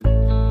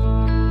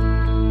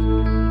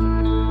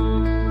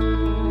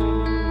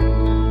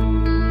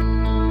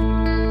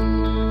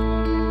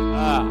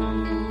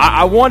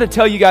I want to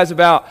tell you guys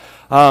about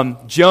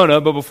Jonah,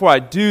 but before I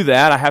do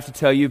that, I have to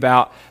tell you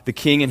about the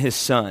king and his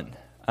son.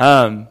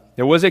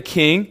 There was a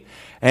king,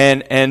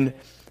 and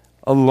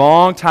a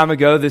long time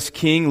ago, this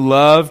king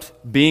loved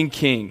being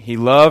king. He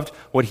loved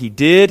what he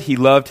did. He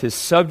loved his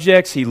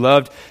subjects. He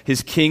loved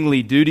his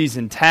kingly duties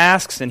and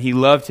tasks, and he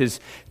loved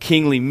his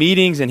kingly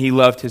meetings, and he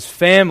loved his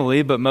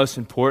family, but most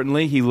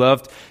importantly, he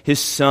loved his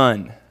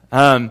son.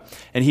 And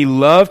he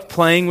loved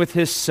playing with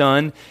his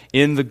son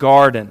in the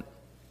garden.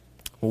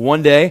 Well,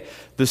 one day,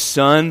 the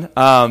son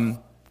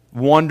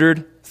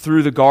wandered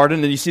through the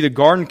garden, and you see the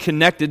garden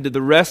connected to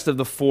the rest of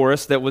the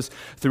forest that was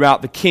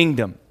throughout the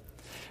kingdom.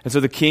 And so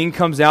the king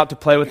comes out to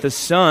play with his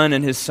son,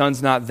 and his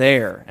son's not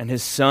there. And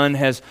his son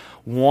has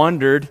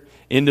wandered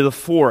into the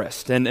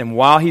forest. And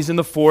while he's in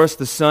the forest,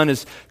 the son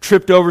has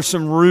tripped over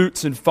some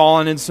roots and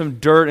fallen in some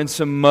dirt and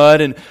some mud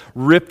and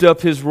ripped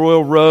up his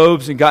royal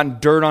robes and gotten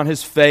dirt on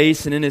his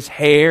face and in his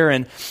hair.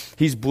 And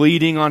he's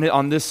bleeding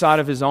on this side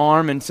of his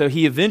arm. And so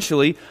he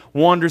eventually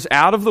wanders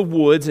out of the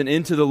woods and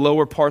into the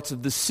lower parts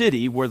of the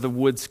city where the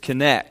woods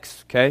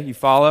connects. Okay, you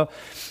follow?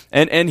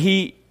 And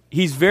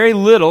he's very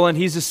little, and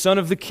he's the son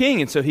of the king,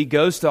 and so he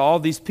goes to all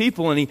these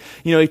people, and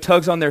he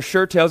tugs on their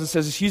shirt tails and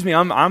says, "Excuse me,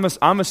 I'm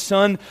a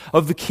son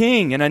of the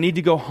king, and I need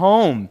to go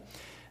home."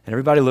 And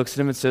everybody looks at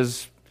him and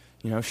says,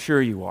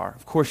 "Sure you are,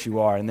 of course you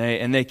are." And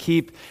they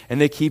keep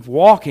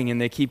walking,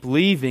 and they keep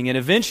leaving, and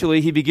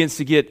eventually he begins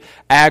to get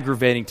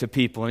aggravating to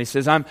people, and he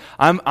says, "I'm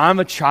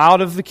a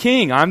child of the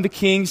king. I'm the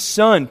king's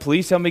son.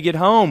 Please help me get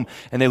home."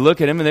 And they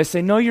look at him and they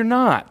say, "No, you're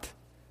not.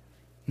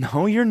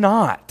 No, you're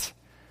not."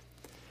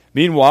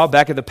 Meanwhile,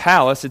 back at the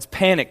palace, it's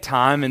panic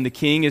time, and the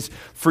king is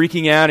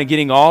freaking out and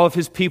getting all of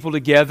his people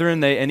together,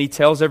 and he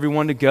tells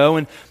everyone to go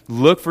and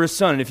look for his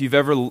son. And if you've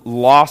ever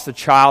lost a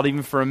child,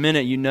 even for a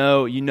minute, you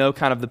know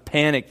kind of the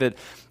panic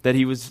that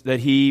he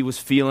was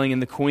feeling, and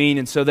the queen.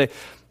 And so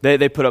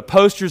they put up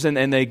posters,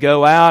 and they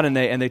go out and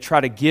they try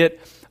to get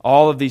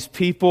all of these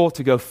people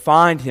to go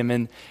find him,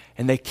 and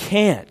they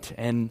can't.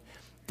 And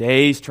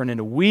days turn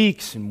into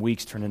weeks, and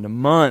weeks turn into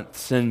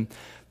months, and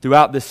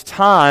throughout this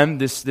time,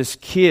 this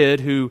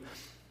kid who,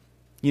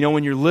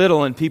 when you're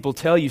little and people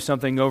tell you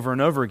something over and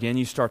over again,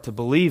 you start to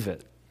believe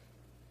it.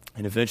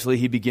 And eventually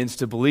he begins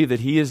to believe that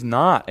he is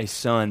not a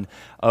son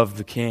of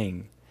the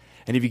king.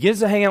 And he begins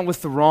to hang out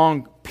with the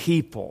wrong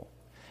people.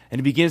 And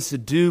he begins to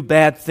do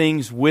bad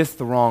things with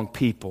the wrong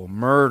people.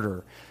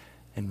 Murder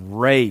and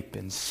rape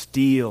and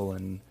steal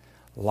and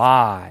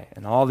lie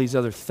and all these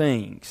other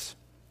things.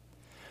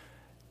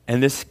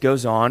 And this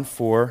goes on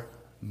for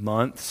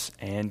months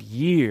and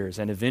years,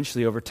 and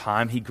eventually over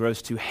time he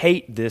grows to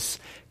hate this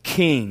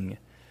king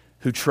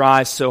who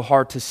tries so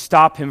hard to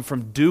stop him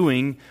from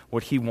doing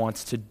what he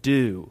wants to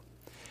do.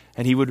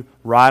 And he would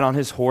ride on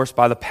his horse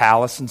by the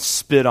palace and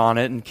spit on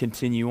it and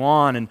continue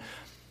on, and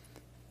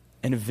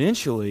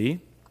eventually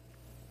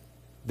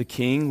the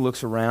king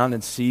looks around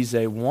and sees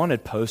a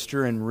wanted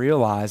poster and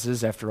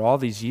realizes after all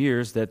these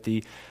years that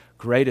the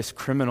greatest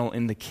criminal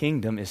in the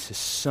kingdom is his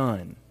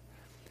son.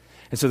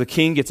 And so the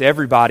king gets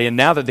everybody, and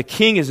now that the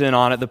king is in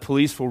on it, the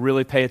police will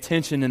really pay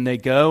attention, and they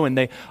go and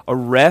they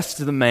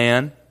arrest the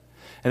man,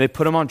 and they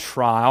put him on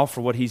trial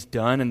for what he's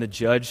done, and the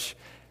judge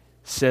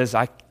says,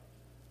 I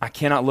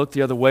cannot look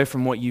the other way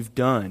from what you've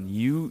done.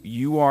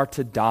 You are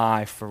to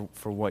die for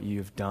what you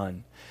have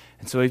done.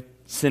 And so he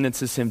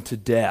sentences him to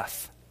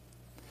death.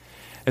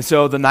 And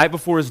so the night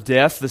before his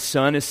death, the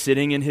son is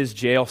sitting in his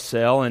jail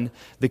cell, and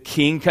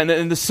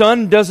the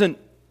son doesn't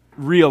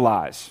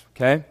realize,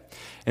 okay?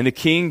 And the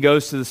king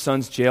goes to the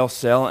son's jail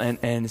cell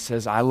and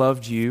says, "I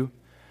loved you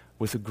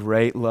with a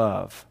great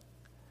love,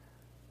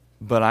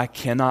 but I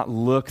cannot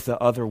look the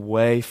other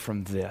way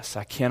from this.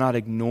 I cannot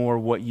ignore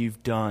what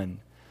you've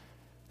done.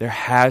 There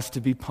has to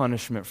be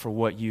punishment for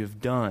what you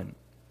have done.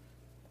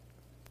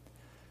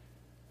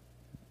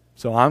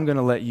 So I'm going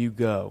to let you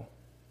go.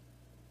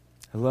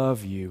 I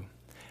love you."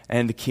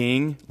 And the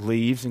king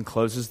leaves and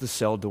closes the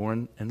cell door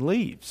and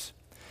leaves.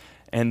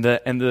 And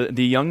the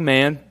young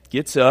man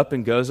gets up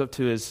and goes up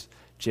to his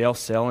jail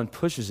cell and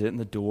pushes it, and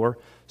the door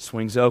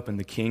swings open.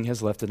 The king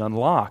has left it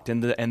unlocked,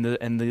 and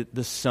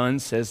the son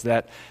says,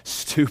 "That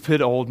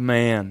stupid old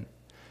man.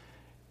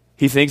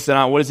 He thinks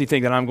what does he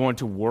think, that I'm going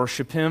to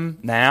worship him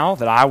now?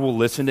 That I will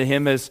listen to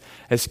him as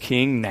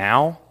king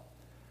now?"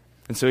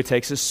 And so he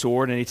takes his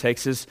sword and he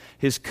takes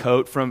his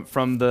coat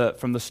from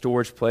the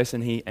storage place,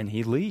 and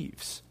he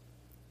leaves.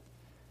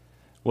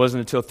 It wasn't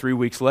until 3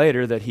 weeks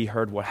later that he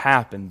heard what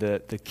happened,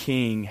 that the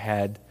king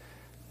had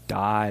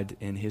died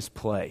in his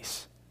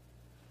place,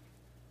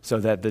 so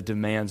that the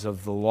demands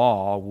of the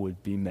law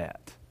would be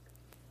met.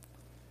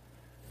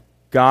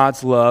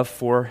 God's love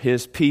for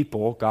his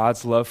people,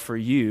 God's love for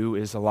you,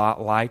 is a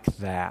lot like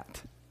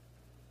that.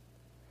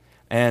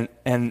 And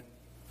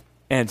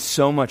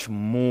so much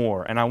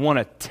more. And I want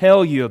to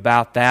tell you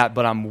about that,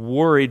 but I'm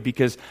worried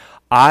because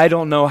I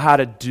don't know how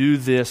to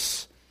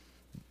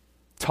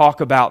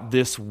talk about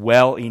this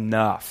well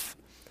enough.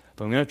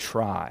 But I'm going to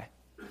try.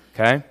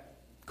 Okay?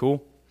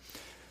 Cool?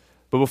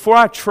 But before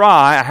I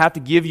try, I have to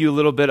give you a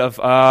little bit of,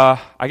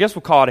 I guess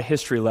we'll call it a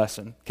history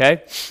lesson,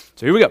 okay?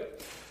 So here we go.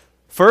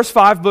 First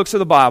 5 books of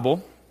the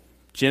Bible,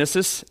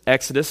 Genesis,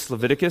 Exodus,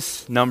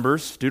 Leviticus,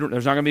 Numbers,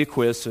 there's not going to be a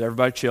quiz, so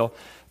everybody chill.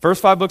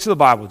 First 5 books of the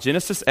Bible,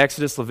 Genesis,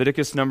 Exodus,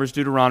 Leviticus, Numbers,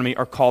 Deuteronomy,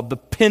 are called the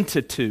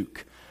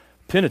Pentateuch.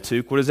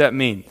 Pentateuch, what does that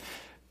mean?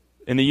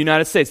 In the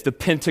United States, the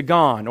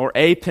Pentagon, or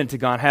a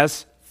Pentagon,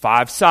 has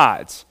 5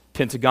 sides.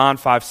 Pentagon,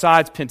 5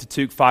 sides,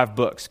 Pentateuch, 5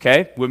 books.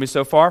 Okay, with me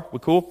so far? We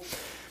cool?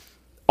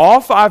 All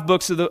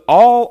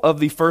of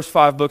the first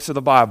 5 books of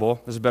the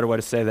Bible, there's a better way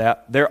to say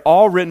that, they're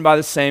all written by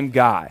the same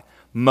guy,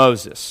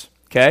 Moses.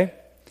 Okay?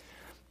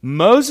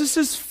 Moses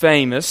is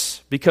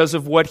famous because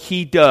of what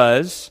he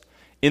does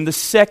in the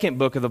second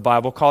book of the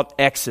Bible called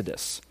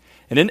Exodus.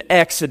 And in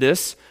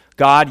Exodus,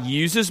 God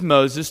uses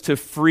Moses to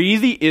free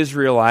the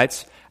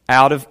Israelites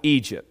out of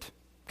Egypt.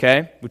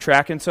 Okay? We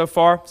tracking so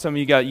far? Some of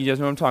you guys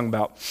know what I'm talking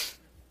about.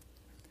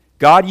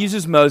 God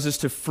uses Moses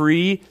to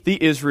free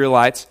the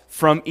Israelites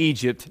from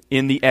Egypt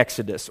in the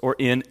Exodus, or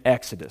in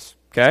Exodus.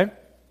 Okay?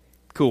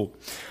 Cool.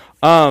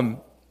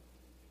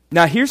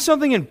 Now, here's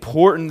something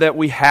important that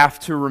we have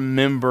to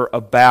remember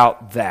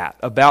about that,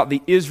 about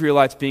the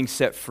Israelites being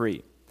set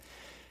free.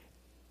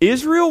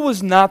 Israel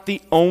was not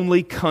the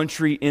only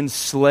country in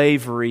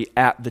slavery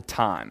at the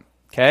time.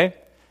 Okay?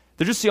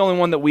 They're just the only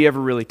one that we ever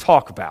really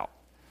talk about.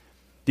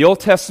 The Old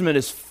Testament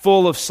is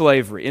full of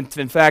slavery. In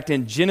fact,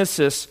 in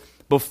Genesis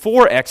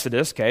before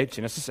Exodus, okay,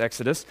 Genesis,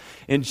 Exodus,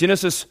 in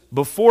Genesis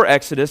before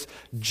Exodus,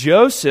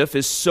 Joseph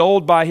is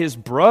sold by his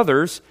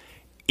brothers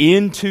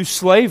into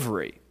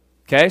slavery.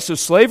 Okay, so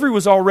slavery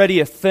was already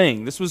a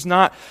thing.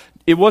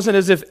 It wasn't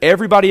as if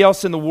everybody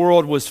else in the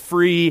world was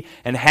free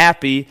and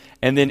happy,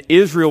 and then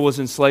Israel was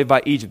enslaved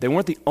by Egypt. They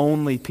weren't the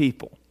only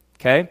people.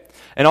 Okay?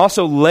 And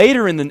also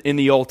later in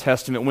the Old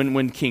Testament,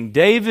 when King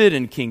David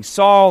and King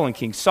Saul and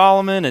King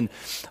Solomon and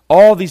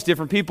all these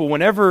different people,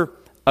 whenever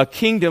a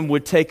kingdom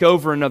would take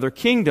over another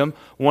kingdom,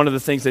 one of the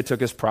things they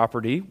took as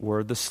property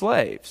were the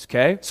slaves.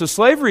 Okay? So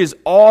slavery is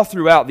all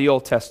throughout the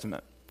Old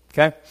Testament.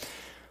 Okay?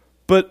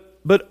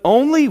 But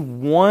only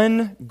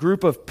one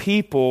group of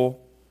people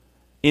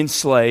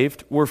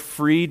enslaved were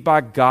freed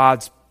by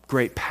God's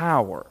great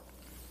power.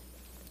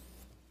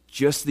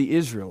 Just the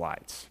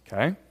Israelites.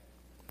 Okay?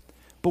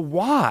 But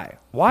why?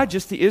 Why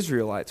just the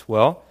Israelites?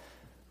 Well,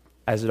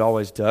 as it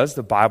always does,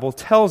 the Bible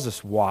tells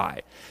us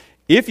why.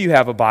 If you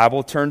have a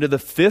Bible, turn to the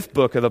 5th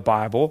book of the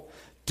Bible,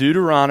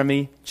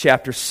 Deuteronomy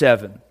chapter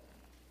 7.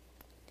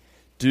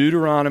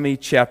 Deuteronomy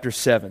chapter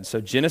 7.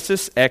 So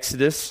Genesis,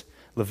 Exodus,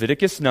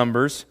 Leviticus,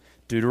 Numbers,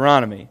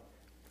 Deuteronomy.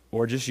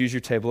 Or just use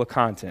your table of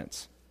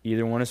contents.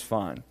 Either one is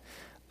fine.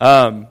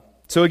 So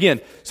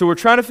we're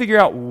trying to figure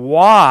out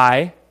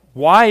why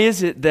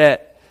is it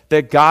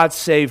that God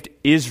saved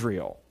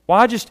Israel?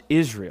 Why just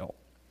Israel?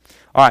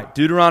 All right,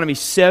 Deuteronomy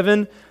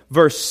 7,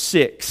 verse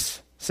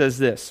 6 says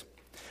this.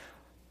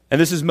 And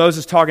this is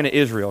Moses talking to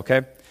Israel,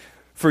 okay?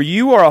 For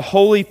you are a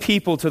holy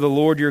people to the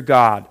Lord your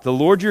God. The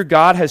Lord your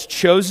God has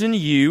chosen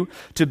you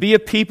to be a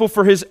people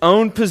for his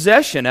own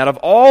possession out of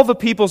all the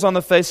peoples on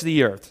the face of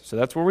the earth. So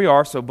that's where we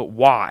are, but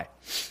why?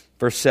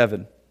 Verse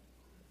 7.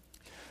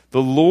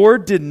 The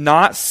Lord did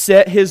not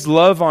set his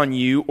love on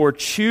you or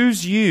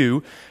choose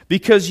you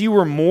because you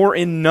were more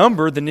in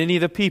number than any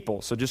of the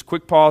people. So just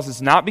quick pause.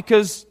 It's not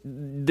because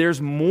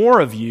there's more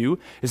of you.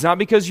 It's not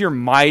because you're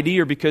mighty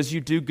or because you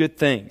do good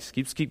things.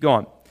 Keep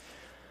going.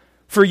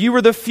 For you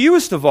were the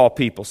fewest of all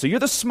people. So you're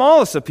the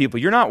smallest of people.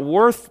 You're not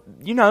worth,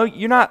 you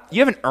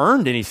haven't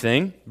earned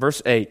anything.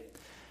 Verse 8.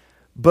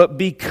 But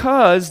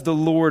because the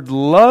Lord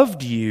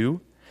loved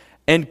you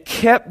and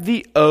kept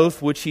the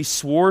oath which he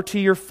swore to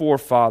your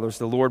forefathers,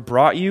 the Lord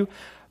brought you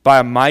by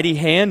a mighty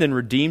hand and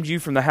redeemed you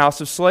from the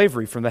house of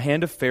slavery, from the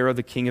hand of Pharaoh,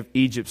 the king of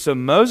Egypt. So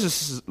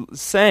Moses is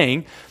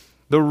saying,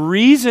 the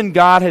reason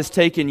God has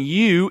taken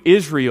you,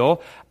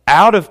 Israel,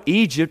 out of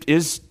Egypt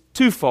is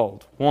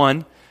twofold.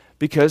 One,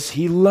 because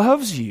he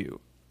loves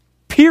you.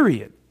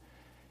 Period.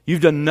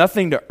 You've done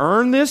nothing to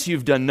earn this.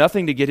 You've done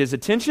nothing to get his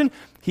attention.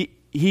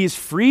 He has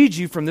freed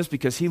you from this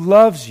because he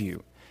loves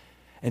you.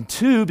 And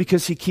 2,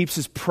 because he keeps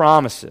his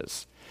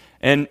promises.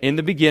 And in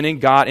the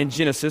beginning, in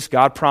Genesis,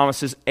 God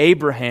promises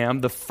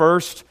Abraham, the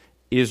first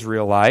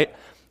Israelite,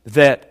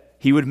 that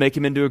he would make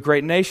him into a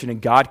great nation,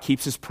 and God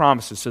keeps his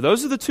promises. So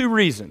those are the 2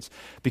 reasons.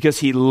 Because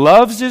he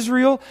loves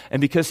Israel, and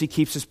because he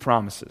keeps his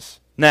promises.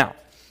 Now,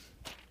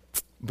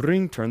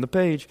 turn the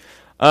page.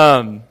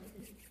 I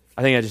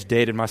think I just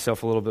dated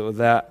myself a little bit with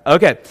that.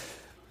 Okay,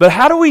 but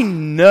how do we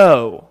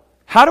know?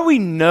 How do we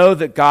know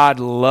that God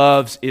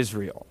loves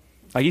Israel?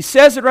 Like he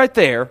says it right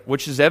there,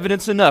 which is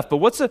evidence enough. But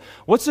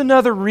what's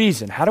another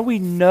reason? How do we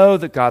know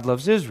that God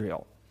loves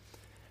Israel?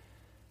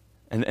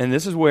 And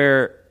this is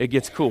where it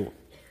gets cool.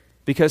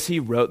 Because he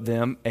wrote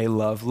them a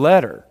love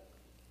letter.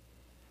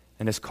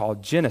 And it's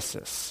called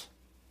Genesis.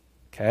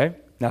 Okay?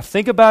 Now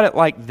think about it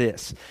like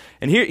this.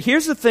 And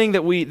here's the thing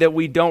that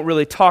we don't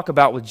really talk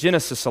about with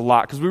Genesis a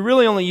lot, because we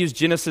really only use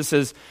Genesis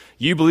as,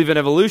 you believe in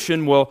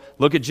evolution, well,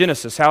 look at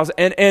Genesis.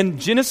 And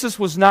Genesis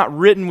was not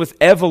written with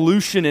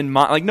evolution in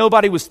mind. Like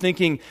nobody was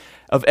thinking,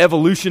 of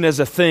evolution as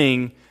a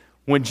thing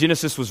when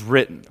Genesis was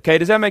written. Okay,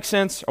 does that make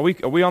sense? Are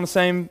we on the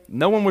same?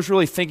 No one was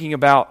really thinking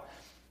about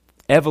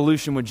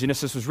evolution when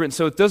Genesis was written,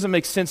 so it doesn't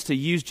make sense to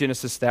use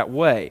Genesis that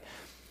way.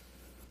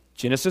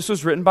 Genesis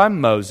was written by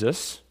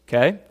Moses,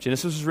 okay?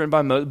 Genesis was written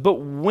by Moses, but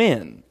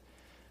when?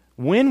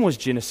 When was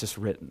Genesis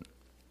written?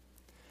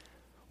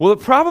 Well, it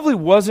probably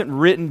wasn't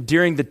written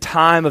during the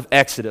time of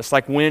Exodus,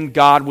 like when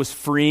God was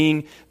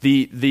freeing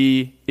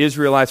the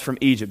Israelites from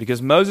Egypt,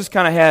 because Moses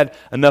kind of had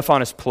enough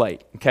on his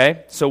plate,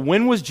 okay? So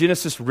when was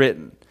Genesis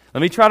written? Let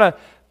me try to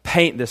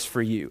paint this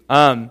for you.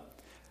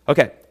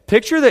 Okay,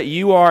 picture that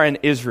you are an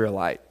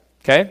Israelite,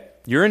 okay?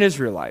 You're an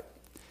Israelite.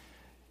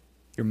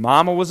 Your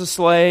mama was a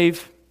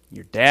slave,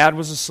 your dad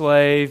was a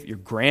slave, your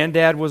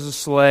granddad was a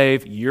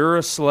slave, you're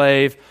a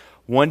slave.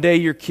 One day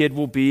your kid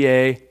will be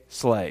a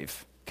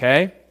slave,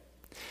 okay?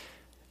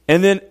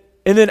 And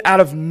then out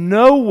of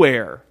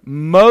nowhere,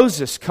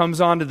 Moses comes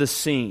onto the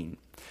scene.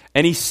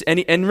 And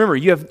remember,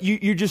 you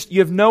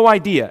have no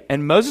idea.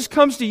 And Moses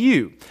comes to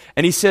you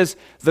and he says,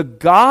 "The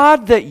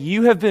God that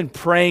you have been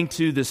praying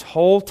to this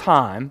whole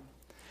time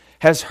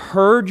has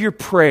heard your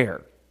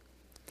prayer.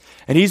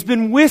 And he's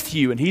been with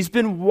you and he's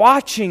been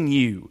watching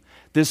you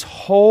this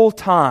whole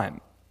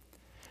time.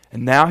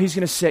 And now he's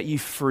going to set you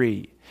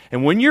free.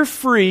 And when you're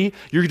free,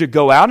 you're going to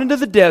go out into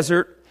the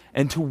desert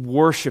and to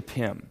worship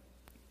him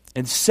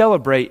and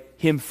celebrate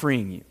him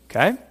freeing you."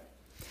 Okay?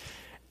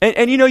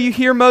 And you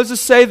hear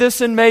Moses say this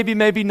and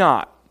maybe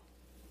not.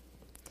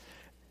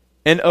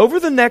 And over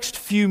the next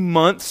few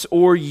months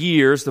or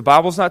years, the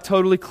Bible's not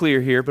totally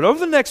clear here, but over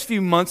the next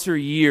few months or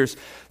years,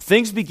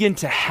 things begin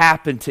to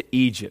happen to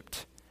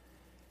Egypt.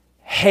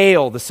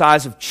 Hail the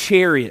size of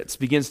chariots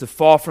begins to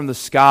fall from the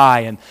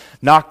sky and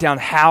knock down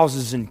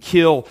houses and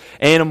kill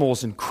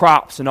animals and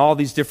crops and all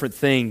these different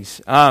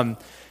things.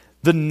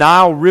 The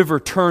Nile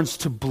River turns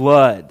to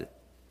blood.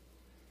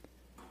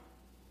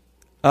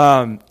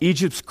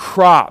 Egypt's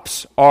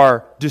crops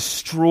are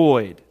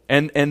destroyed,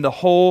 and the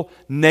whole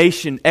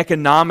nation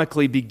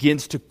economically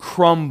begins to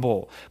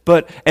crumble.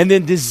 And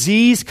then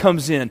disease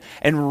comes in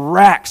and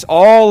racks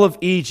all of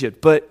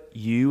Egypt. But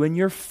you and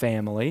your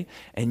family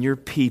and your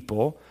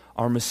people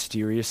are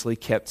mysteriously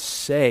kept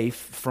safe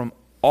from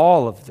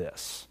all of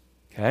this.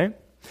 Okay?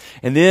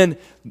 And then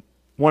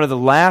one of the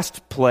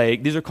last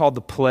plagues, these are called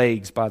the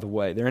plagues, by the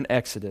way. They're in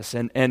Exodus.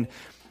 And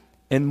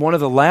one of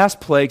the last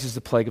plagues is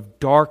the plague of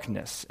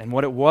darkness. And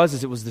what it was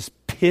this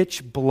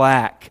pitch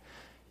black.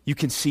 You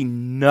can see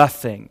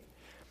nothing.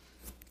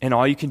 And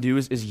all you can do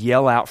is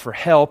yell out for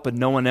help, but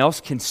no one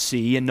else can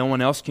see and no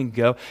one else can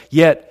go.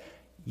 Yet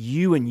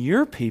you and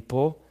your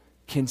people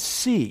can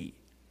see.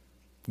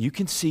 You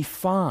can see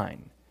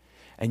fine.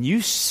 And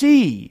you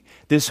see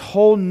this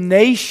whole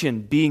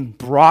nation being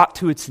brought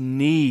to its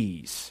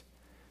knees.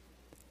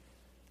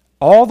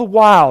 All the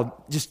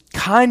while, just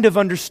kind of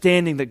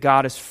understanding that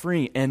God is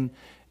freeing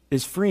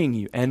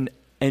you, and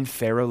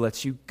Pharaoh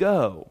lets you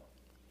go.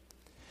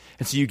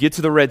 And so you get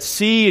to the Red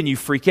Sea and you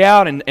freak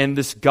out, and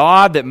this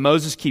God that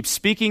Moses keeps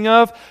speaking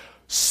of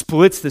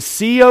splits the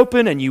sea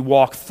open, and you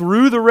walk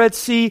through the Red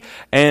Sea,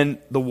 and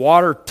the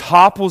water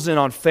topples in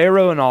on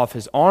Pharaoh and all of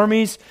his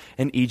armies,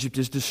 and Egypt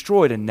is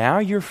destroyed, and now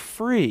you're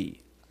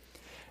free.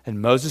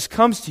 And Moses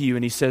comes to you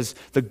and he says,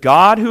 the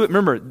God who,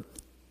 remember,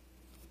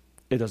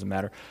 it doesn't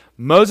matter.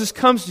 Moses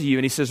comes to you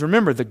and he says,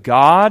 remember, the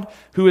God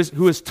who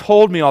has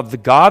told me all, the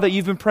God that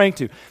you've been praying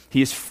to,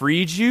 he has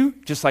freed you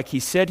just like he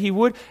said he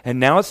would, and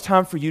now it's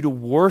time for you to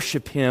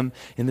worship him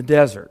in the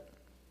desert.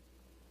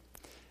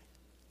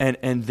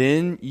 And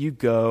then you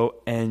go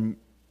and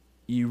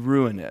you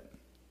ruin it,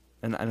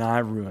 and I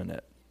ruin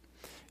it.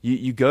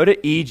 You go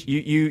to Egypt,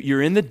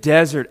 you're in the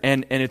desert,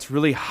 and it's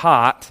really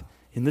hot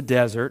in the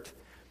desert,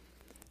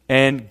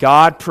 and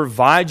God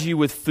provides you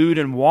with food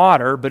and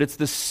water, but it's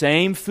the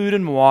same food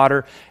and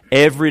water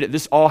every day.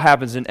 This all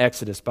happens in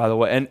Exodus, by the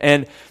way.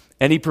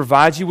 And he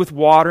provides you with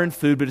water and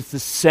food, but it's the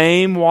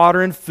same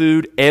water and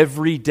food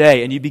every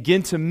day. And you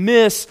begin to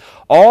miss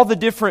all the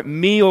different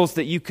meals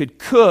that you could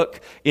cook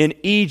in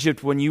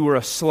Egypt when you were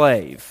a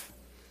slave.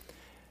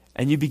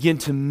 And you begin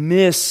to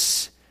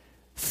miss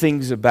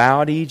things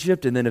about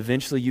Egypt, and then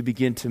eventually you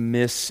begin to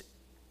miss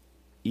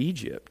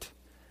Egypt,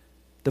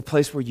 the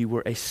place where you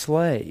were a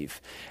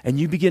slave. And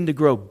you begin to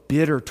grow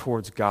bitter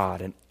towards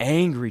God and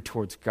angry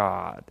towards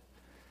God.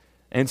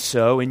 And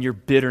so in your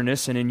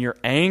bitterness and in your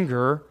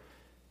anger,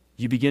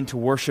 you begin to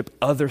worship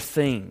other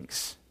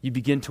things. You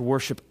begin to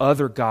worship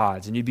other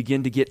gods, and you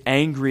begin to get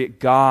angry at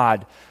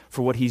God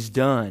for what he's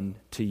done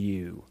to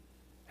you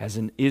as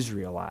an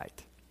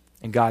Israelite.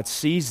 And God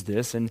sees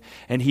this, and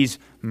he's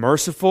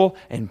merciful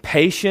and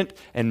patient,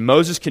 and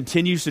Moses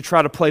continues to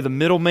try to play the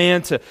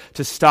middleman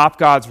to stop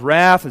God's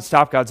wrath and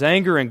stop God's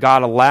anger, and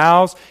God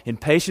allows in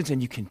patience,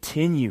 and you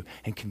continue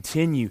and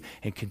continue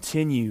and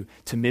continue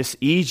to miss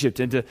Egypt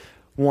and to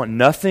want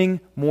nothing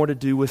more to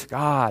do with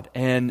God.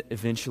 And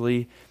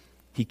eventually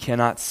he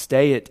cannot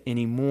stay it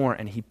anymore,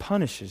 and he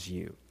punishes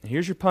you. And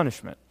here's your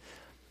punishment.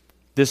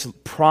 This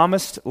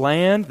promised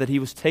land that he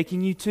was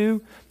taking you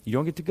to, you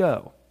don't get to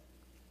go.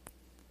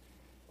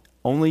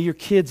 Only your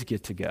kids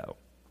get to go.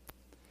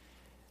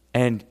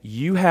 And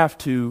you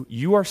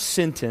are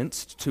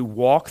sentenced to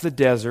walk the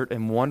desert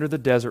and wander the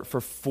desert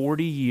for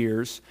 40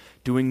 years,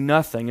 doing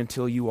nothing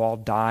until you all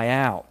die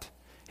out.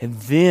 And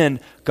then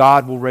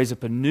God will raise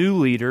up a new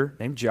leader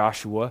named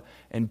Joshua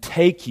and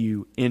take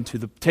your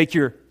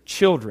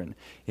children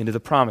into the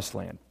promised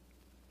land.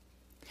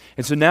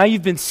 And so now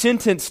you've been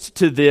sentenced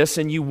to this,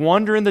 and you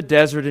wander in the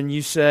desert and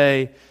you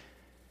say,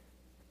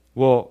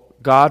 well,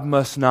 God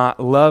must not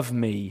love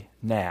me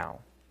now.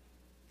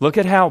 Look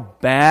at how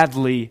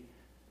badly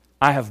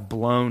I have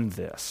blown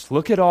this.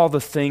 Look at all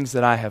the things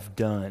that I have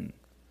done.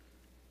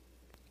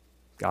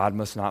 God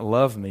must not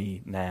love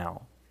me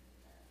now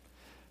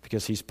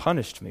because he's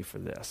punished me for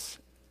this.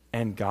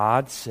 And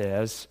God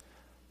says,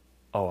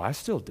 oh, I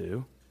still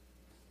do.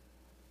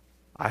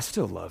 I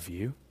still love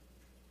you.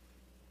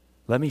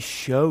 Let me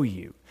show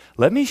you.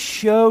 Let me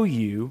show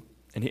you,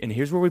 and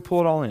here's where we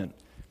pull it all in.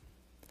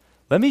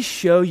 Let me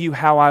show you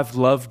how I've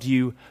loved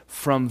you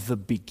from the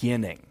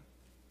beginning.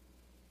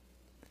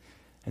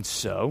 And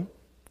so,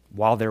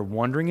 while they're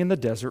wandering in the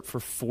desert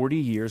for 40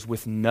 years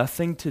with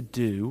nothing to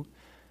do,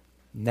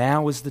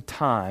 now is the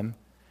time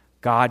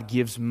God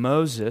gives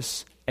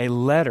Moses a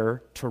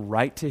letter to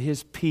write to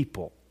his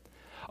people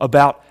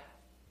about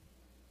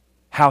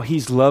how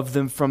he's loved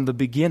them from the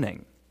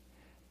beginning.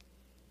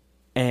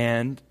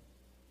 And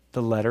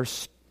the letter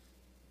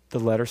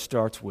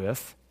starts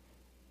with,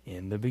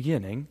 in the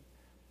beginning,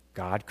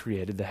 God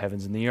created the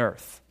heavens and the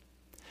earth.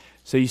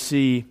 So you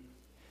see,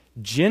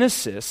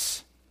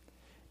 Genesis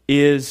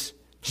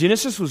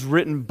was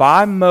written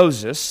by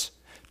Moses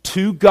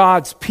to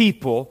God's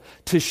people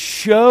to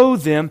show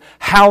them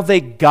how they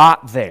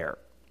got there.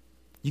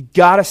 You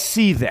got to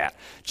see that.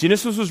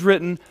 Genesis was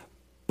written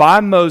by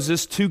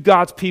Moses to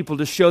God's people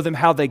to show them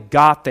how they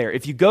got there.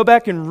 If you go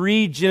back and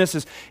read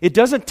Genesis, it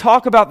doesn't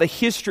talk about the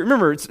history.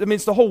 Remember, it's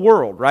the whole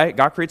world, right?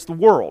 God creates the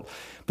world.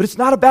 But it's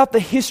not about the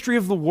history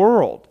of the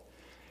world.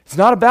 It's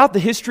not about the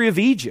history of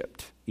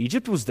Egypt.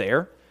 Egypt was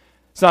there.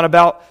 It's not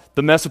about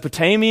the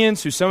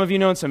Mesopotamians, who some of you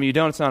know and some of you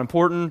don't. It's not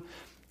important.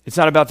 It's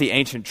not about the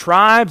ancient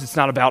tribes. It's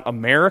not about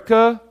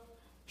America,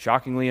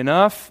 shockingly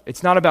enough.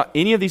 It's not about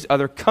any of these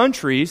other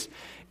countries.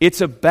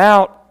 It's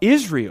about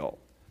Israel.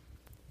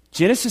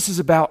 Genesis is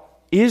about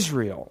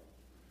Israel.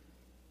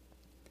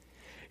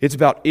 It's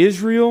about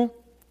Israel,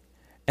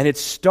 and it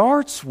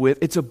starts with,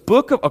 it's a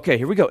book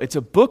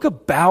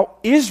about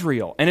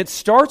Israel. And it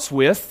starts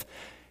with,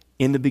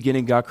 in the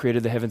beginning God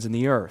created the heavens and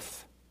the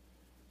earth.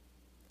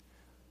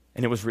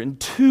 And it was written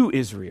to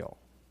Israel,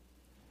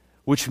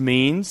 which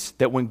means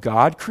that when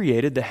God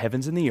created the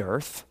heavens and the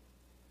earth,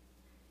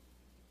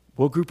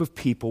 what group of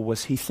people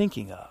was he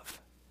thinking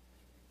of?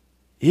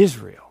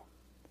 Israel.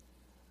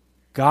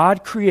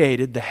 God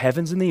created the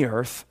heavens and the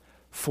earth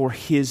for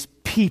his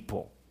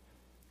people.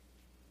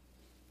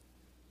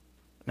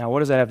 Now, what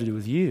does that have to do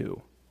with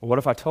you? Well, what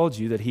if I told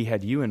you that he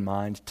had you in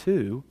mind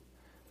too,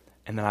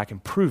 and that I can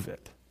prove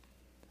it?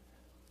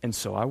 And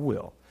so I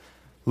will.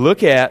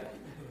 Look at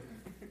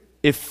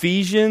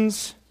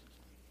Ephesians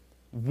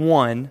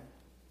 1,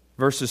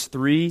 verses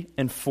 3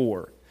 and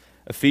 4.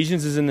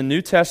 Ephesians is in the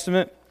New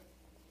Testament.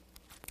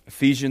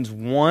 Ephesians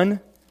 1,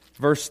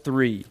 verse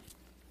 3.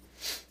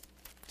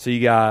 So you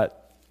got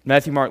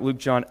Matthew, Mark, Luke,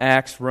 John,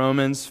 Acts,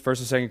 Romans,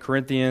 1st and 2nd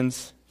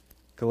Corinthians,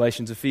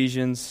 Galatians,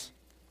 Ephesians,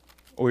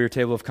 or your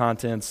table of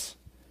contents,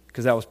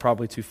 because that was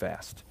probably too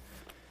fast.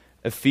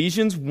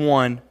 Ephesians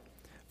 1,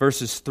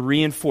 verses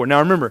 3 and 4. Now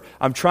remember,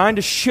 I'm trying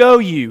to show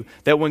you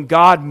that when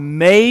God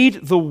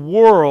made the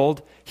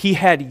world, he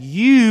had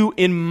you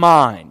in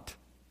mind.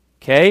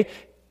 Okay?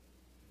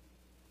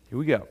 Here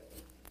we go.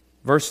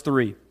 Verse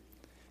 3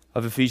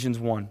 of Ephesians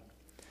 1.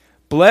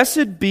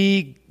 Blessed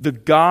be the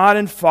God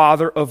and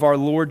Father of our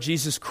Lord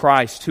Jesus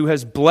Christ, who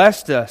has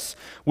blessed us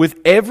with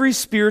every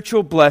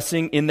spiritual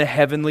blessing in the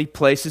heavenly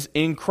places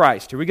in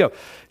Christ. Here we go.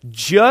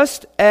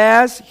 Just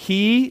as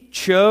he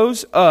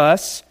chose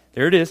us,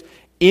 there it is,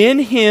 in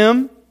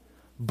him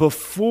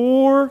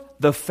before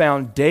the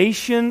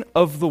foundation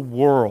of the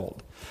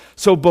world.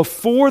 So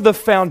before the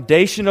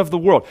foundation of the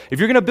world. If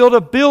you're going to build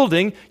a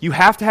building, you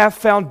have to have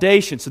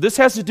foundation. So this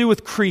has to do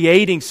with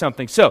creating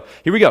something. So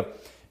here we go.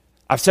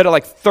 I've said it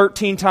like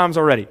 13 times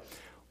already.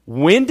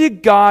 When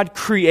did God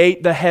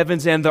create the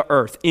heavens and the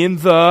earth? In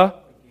the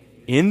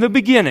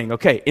beginning.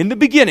 Okay, in the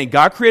beginning,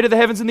 God created the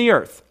heavens and the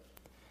earth.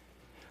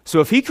 So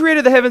if he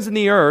created the heavens and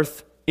the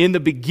earth in the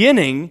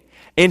beginning,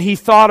 and he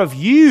thought of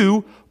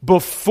you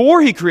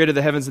before he created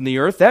the heavens and the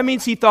earth, that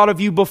means he thought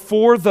of you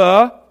before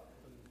the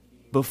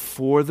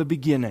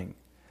beginning.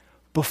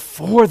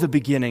 Before the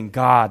beginning,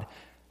 God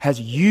has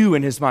you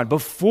in his mind.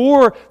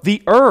 Before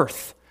the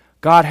earth,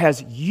 God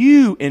has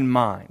you in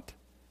mind.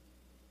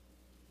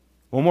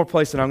 One more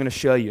place that I'm going to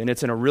show you, and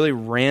it's in a really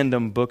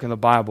random book in the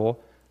Bible,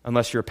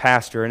 unless you're a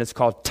pastor, and it's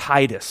called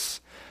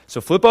Titus.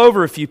 So flip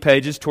over a few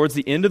pages towards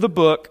the end of the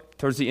book,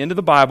 towards the end of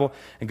the Bible,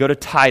 and go to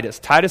Titus.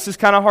 Titus is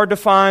kind of hard to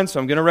find, so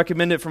I'm going to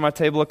recommend it for my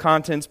table of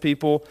contents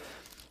people.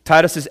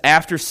 Titus is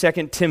after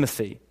 2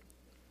 Timothy,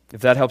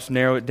 if that helps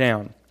narrow it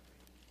down.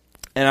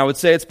 And I would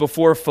say it's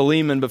before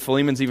Philemon, but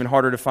Philemon's even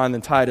harder to find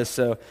than Titus,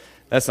 so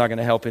That's not going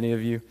to help any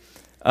of you.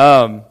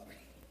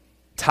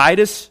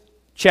 Titus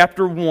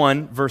chapter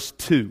 1, verse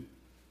 2.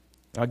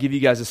 I'll give you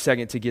guys a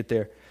second to get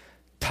there.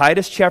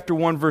 Titus chapter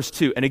 1, verse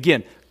 2. And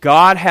again,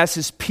 God has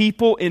his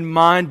people in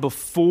mind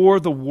before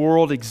the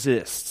world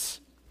exists.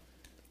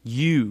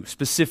 You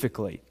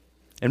specifically.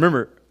 And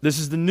remember, this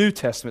is the New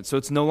Testament, so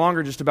it's no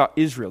longer just about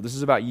Israel. This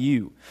is about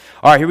you.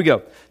 All right, here we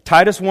go.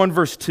 Titus 1,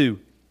 verse 2.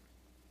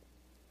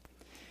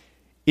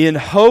 In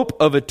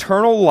hope of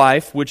eternal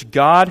life, which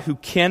God, who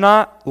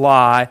cannot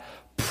lie,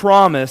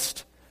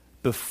 promised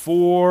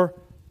before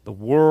the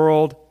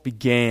world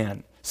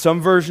began.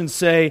 Some versions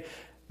say,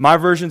 my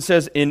version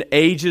says, in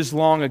ages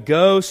long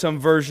ago. Some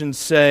versions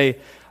say,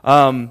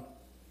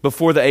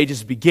 before the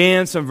ages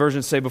began. Some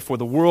versions say before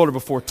the world or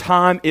before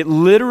time. It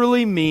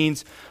literally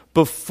means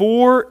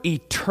before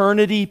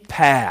eternity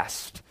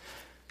past.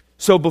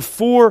 So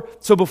before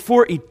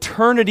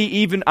eternity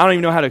even, I don't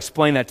even know how to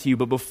explain that to you,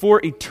 but before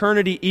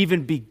eternity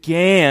even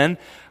began,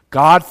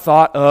 God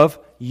thought of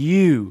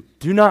you.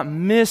 Do not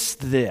miss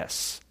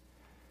this.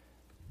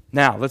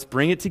 Now, let's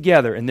bring it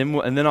together, and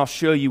then I'll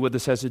show you what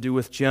this has to do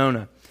with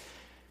Jonah.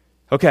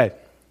 Okay.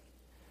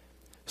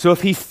 So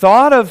if he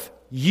thought of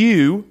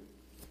you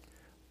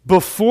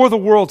before the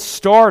world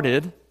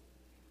started,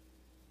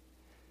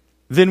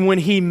 then when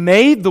he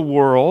made the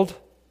world,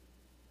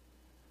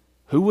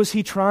 who was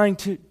he trying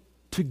to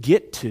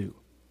get to?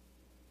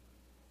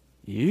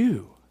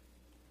 You.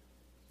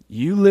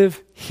 You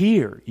live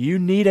here. You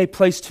need a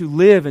place to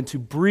live and to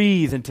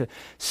breathe and to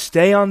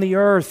stay on the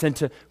earth and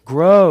to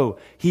grow.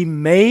 He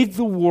made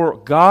the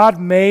world. God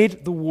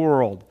made the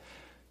world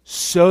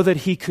so that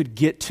he could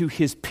get to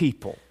his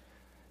people.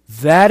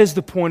 That is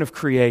the point of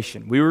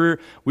creation. We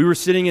were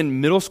sitting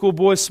in middle school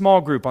boys'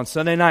 small group on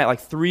Sunday night,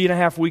 like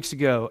 3.5 weeks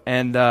ago,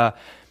 and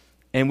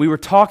we were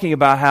talking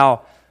about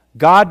how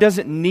God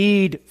doesn't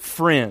need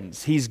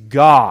friends. He's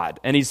God,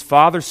 and He's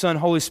Father, Son,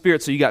 Holy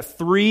Spirit. So you got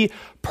 3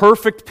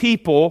 perfect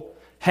people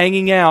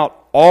hanging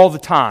out all the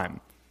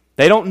time.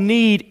 They don't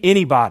need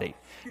anybody.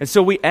 And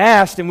so we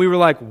asked, and we were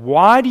like,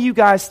 why do you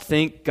guys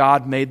think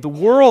God made the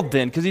world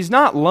then? Because He's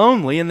not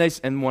lonely.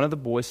 And one of the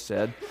boys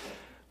said,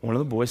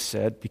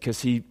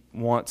 because He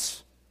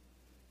wants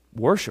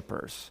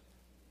worshipers.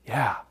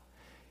 Yeah.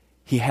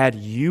 He had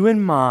you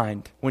in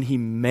mind when He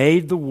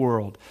made the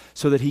world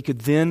so that He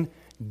could then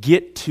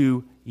get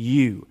to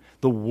you.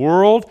 The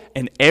world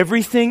and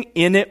everything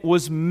in it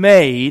was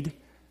made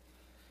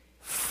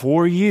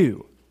for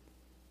you.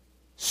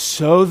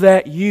 So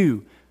that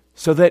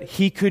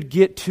He could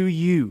get to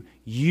you.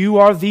 You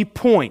are the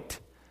point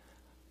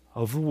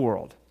of the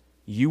world.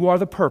 You are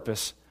the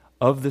purpose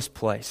of this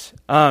place.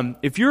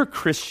 If you're a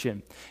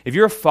Christian, if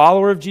you're a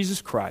follower of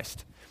Jesus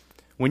Christ,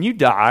 when you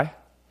die,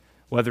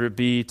 whether it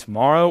be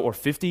tomorrow or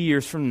 50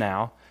 years from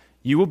now,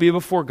 you will be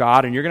before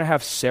God and you're going to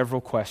have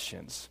several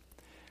questions.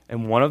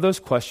 And one of those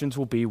questions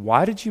will be,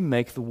 why did you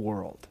make the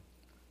world?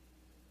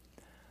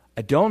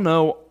 I don't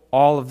know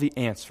all of the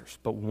answers,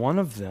 but one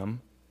of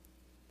them,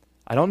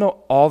 I don't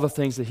know all the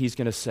things that He's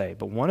going to say,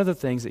 but one of the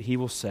things that He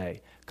will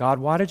say, God,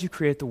 why did you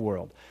create the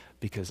world?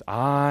 Because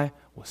I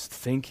was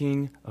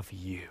thinking of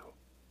you.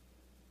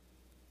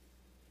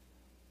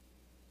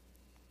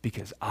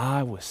 Because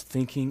I was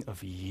thinking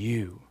of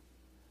you.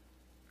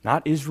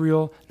 Not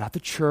Israel, not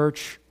the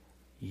church,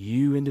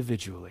 you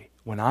individually.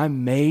 When I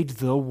made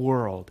the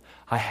world,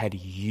 I had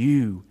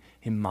you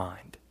in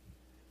mind.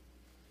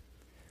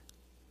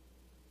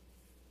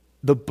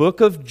 The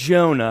book of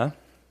Jonah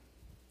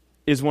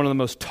is one of the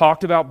most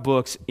talked about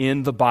books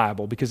in the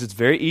Bible because it's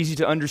very easy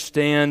to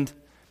understand,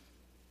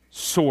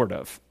 sort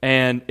of.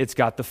 And it's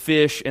got the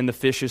fish, and the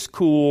fish is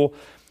cool.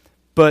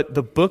 But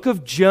the book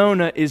of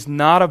Jonah is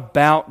not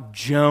about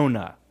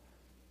Jonah.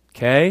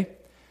 Okay?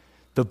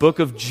 The book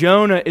of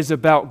Jonah is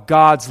about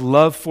God's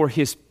love for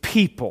His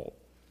people.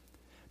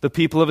 The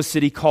people of a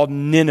city called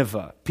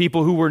Nineveh.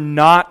 People who were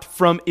not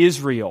from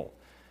Israel.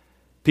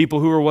 People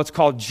who were what's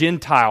called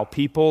Gentile.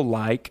 People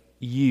like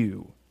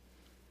you.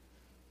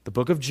 The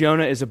book of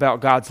Jonah is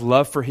about God's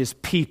love for His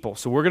people.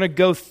 So we're going to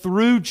go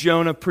through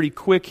Jonah pretty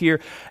quick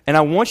here. And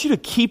I want you to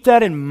keep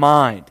that in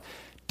mind.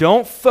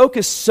 Don't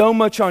focus so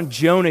much on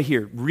Jonah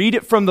here. Read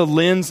it from the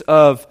lens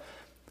of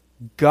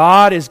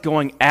God is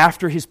going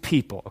after His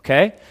people.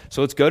 Okay?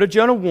 So let's go to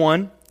Jonah 1.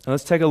 And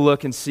let's take a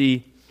look and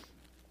see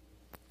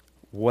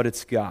what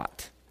it's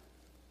got.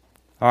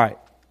 All right.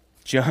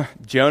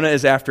 Jonah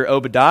is after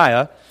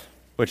Obadiah,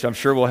 which I'm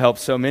sure will help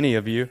so many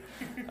of you.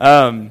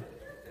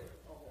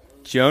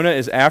 Jonah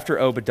is after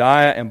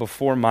Obadiah and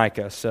before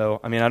Micah. So,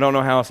 I don't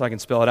know how else I can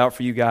spell it out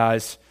for you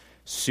guys.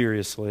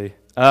 Seriously.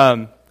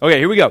 Okay,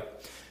 here we go.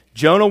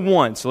 Jonah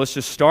 1. So let's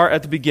just start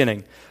at the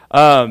beginning.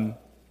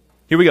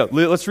 Here we go.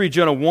 Let's read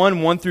Jonah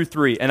 1 through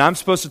 3. And I'm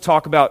supposed to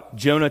talk about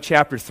Jonah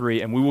chapter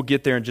 3, and we will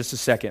get there in just a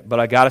second. But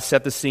I got to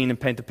set the scene and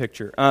paint the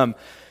picture.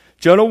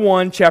 Jonah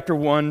 1, chapter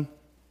 1,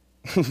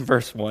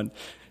 verse 1.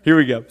 Here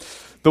we go.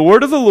 The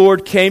word of the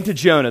Lord came to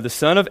Jonah, the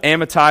son of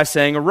Amittai,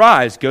 saying,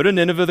 Arise, go to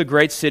Nineveh, the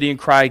great city, and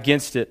cry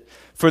against it,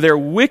 for their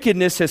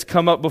wickedness has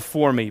come up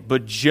before me.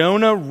 But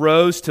Jonah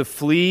rose to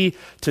flee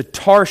to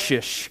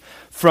Tarshish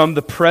from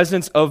the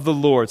presence of the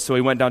Lord. So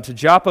he went down to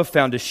Joppa,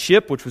 found a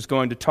ship which was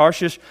going to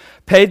Tarshish,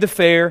 paid the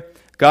fare,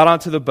 got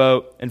onto the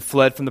boat, and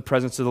fled from the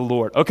presence of the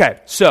Lord. Okay,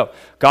 so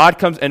God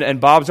comes,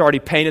 and Bob's already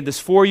painted this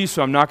for you,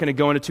 so I'm not going to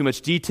go into too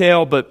much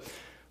detail, but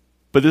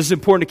this is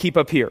important to keep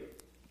up here.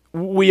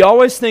 We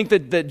always think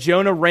that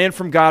Jonah ran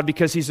from God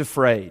because he's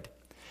afraid,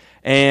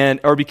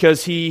 or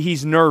because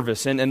he's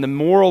nervous. And the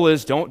moral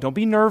is, don't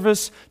be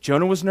nervous.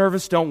 Jonah was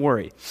nervous, don't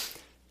worry.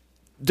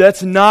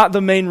 That's not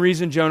the main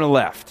reason Jonah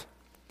left.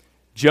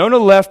 Jonah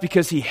left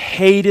because he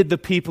hated the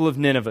people of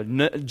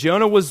Nineveh.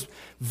 Jonah was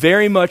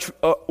very much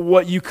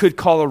what you could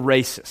call a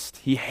racist.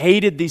 He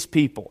hated these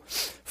people.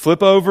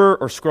 Flip over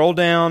or scroll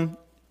down,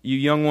 you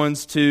young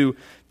ones, to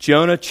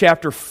Jonah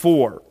chapter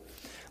 4.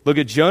 Look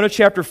at Jonah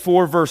chapter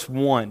 4, verse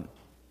 1.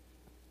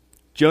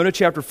 Jonah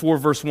chapter 4,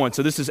 verse 1.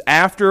 So this is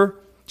after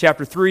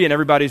chapter 3, and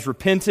everybody's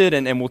repented,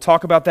 and we'll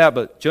talk about that.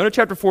 But Jonah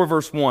chapter 4,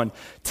 verse 1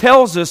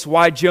 tells us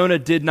why Jonah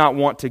did not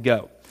want to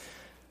go.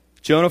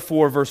 Jonah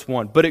 4, verse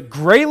 1. But it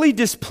greatly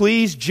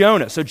displeased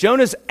Jonah. So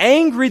Jonah's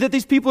angry that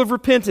these people have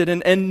repented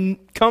and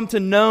come to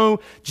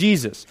know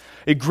Jesus.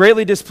 It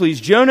greatly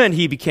displeased Jonah, and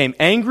he became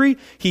angry.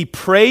 He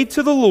prayed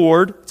to the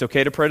Lord. It's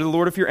okay to pray to the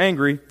Lord if you're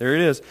angry. There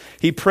it is.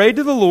 He prayed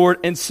to the Lord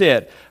and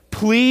said,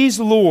 "Please,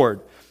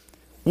 Lord,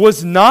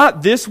 was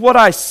not this what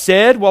I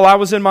said while I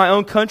was in my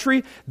own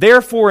country?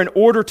 Therefore, in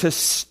order to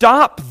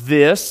stop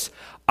this,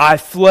 I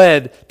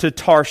fled to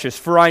Tarshish,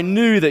 for I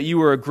knew that you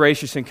were a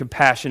gracious and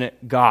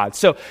compassionate God."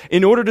 So,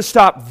 in order to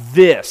stop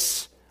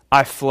this,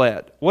 I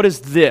fled. What is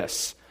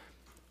this?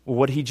 Well,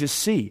 what did he just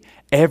see?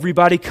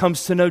 Everybody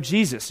comes to know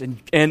Jesus and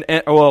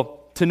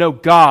to know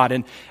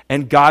God,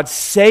 and God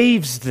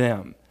saves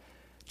them.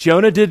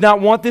 Jonah did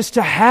not want this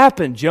to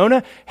happen.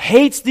 Jonah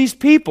hates these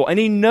people, and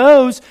he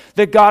knows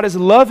that God is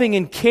loving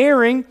and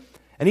caring,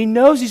 and he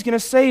knows he's going to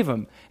save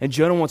them, and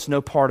Jonah wants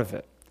no part of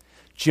it.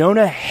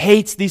 Jonah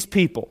hates these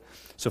people.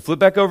 So flip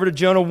back over to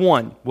Jonah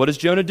 1. What does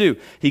Jonah do?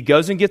 He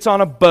goes and gets on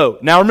a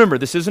boat. Now remember,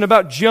 this isn't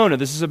about Jonah.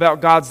 This is about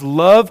God's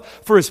love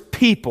for his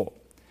people.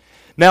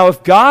 Now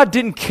if God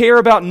didn't care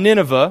about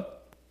Nineveh,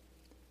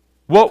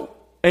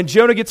 and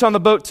Jonah gets on the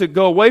boat to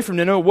go away from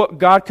Nineveh,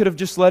 God could have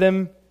just let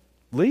him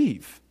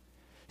leave.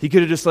 He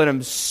could have just let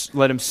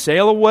him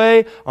sail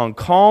away on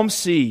calm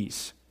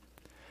seas.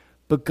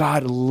 But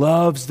God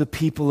loves the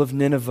people of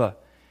Nineveh,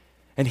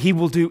 and he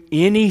will do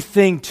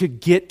anything to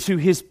get to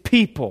his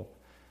people.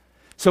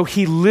 So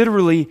he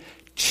literally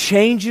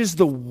changes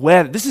the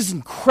weather. This is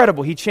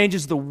incredible. He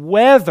changes the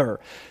weather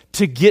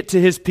to get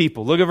to his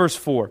people. Look at verse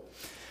 4.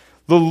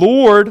 The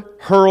Lord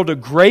hurled a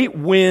great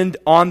wind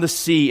on the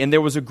sea, and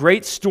there was a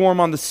great storm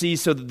on the sea,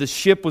 so that the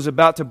ship was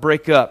about to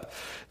break up.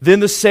 Then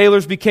the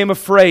sailors became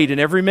afraid, and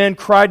every man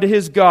cried to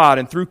his God,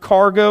 and threw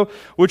cargo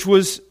which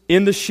was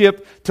in the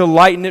ship to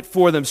lighten it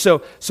for them.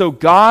 So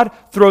God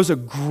throws a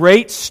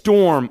great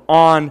storm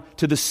on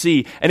to the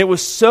sea, and it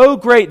was so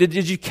great.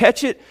 Did you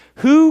catch it?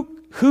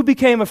 Who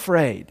became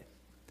afraid?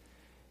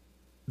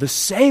 The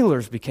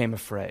sailors became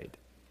afraid.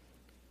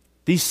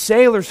 These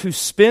sailors who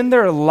spend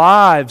their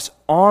lives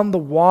on the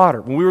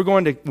water. When we were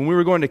going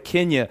to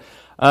Kenya,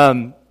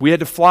 we had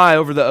to fly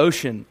over the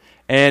ocean,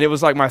 and it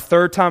was like my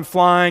third time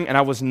flying, and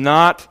I was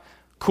not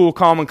cool,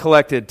 calm, and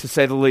collected, to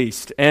say the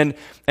least. And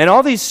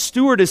all these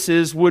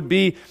stewardesses would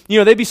be,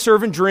 they'd be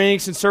serving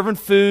drinks and serving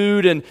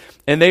food, and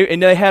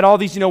they had all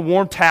these,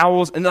 warm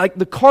towels, and like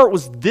the cart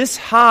was this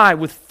high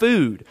with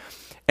food,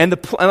 and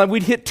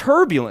we'd hit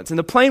turbulence, and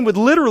the plane would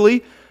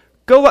literally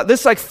go like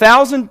this, like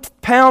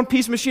 1,000-pound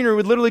piece of machinery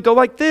would literally go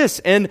like this,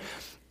 and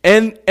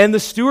the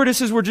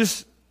stewardesses were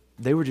just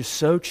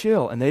so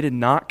chill, and they did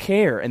not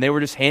care, and they were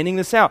just handing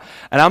this out,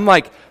 and I'm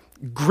like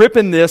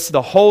gripping this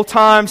the whole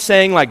time,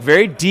 saying like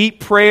very deep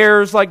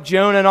prayers like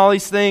Jonah and all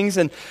these things,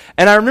 and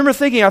I remember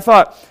thinking, I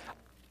thought,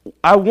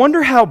 I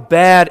wonder how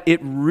bad it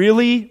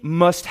really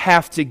must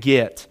have to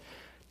get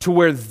to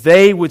where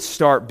they would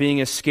start being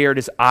as scared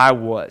as I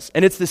was.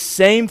 And it's the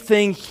same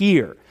thing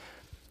here.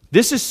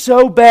 This is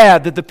so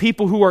bad that the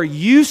people who are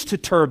used to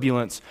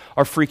turbulence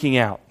are freaking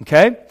out,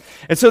 okay?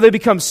 And so they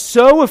become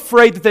so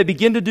afraid that they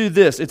begin to do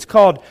this. It's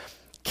called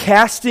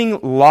casting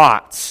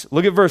lots.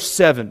 Look at verse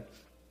 7.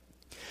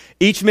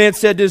 Each man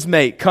said to his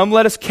mate, "Come,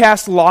 let us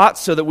cast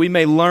lots so that we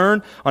may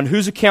learn on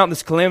whose account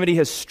this calamity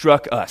has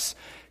struck us."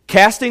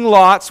 Casting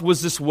lots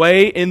was this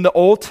way in the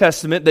Old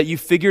Testament that you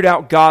figured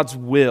out God's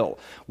will.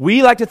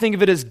 We like to think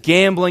of it as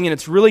gambling, and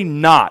it's really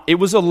not. It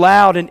was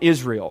allowed in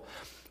Israel.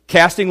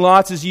 Casting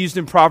lots is used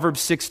in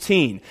Proverbs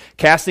 16.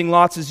 Casting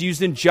lots is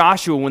used in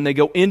Joshua when they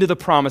go into the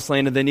promised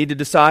land and they need to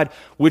decide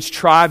which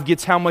tribe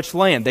gets how much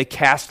land. They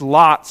cast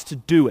lots to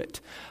do it.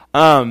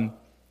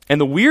 And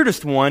the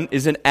weirdest one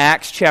is in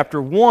Acts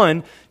chapter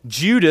 1.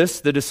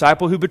 Judas, the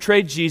disciple who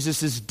betrayed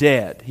Jesus, is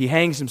dead. He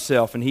hangs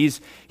himself, and he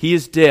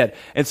is dead.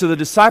 And so the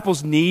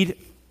disciples need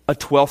a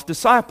 12th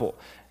disciple.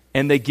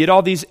 And they get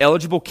all these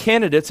eligible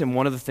candidates, and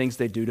one of the things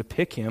they do to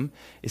pick him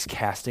is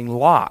casting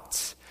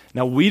lots.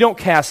 Now, we don't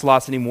cast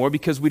lots anymore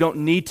because we don't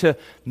need to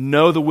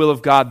know the will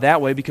of God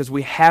that way because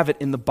we have it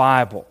in the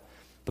Bible.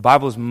 The The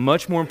Bible is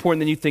much more important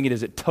than you think it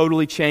is. It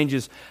totally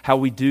changes how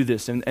we do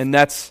this, and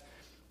that's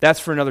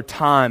for another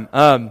time.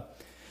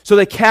 So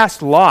they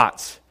cast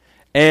lots,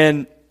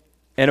 and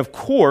of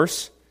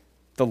course,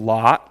 the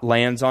lot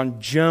lands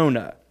on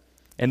Jonah.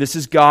 And this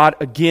is God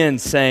again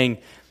saying,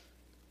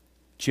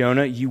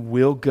 Jonah, you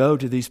will go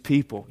to these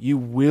people. You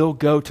will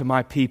go to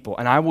my people.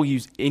 And I will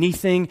use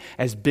anything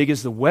as big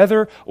as the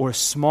weather or as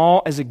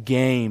small as a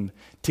game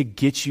to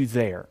get you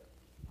there.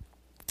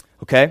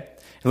 Okay?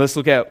 And let's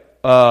look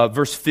at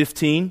verse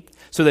 15.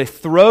 So they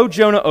throw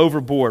Jonah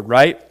overboard,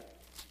 right?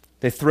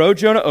 They throw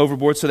Jonah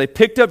overboard. So they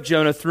picked up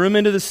Jonah, threw him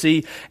into the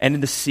sea,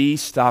 and the sea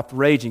stopped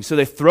raging. So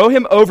they throw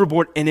him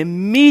overboard, and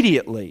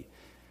immediately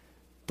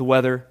the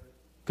weather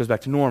goes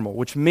back to normal,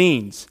 which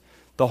means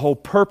the whole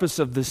purpose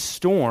of this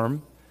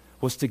storm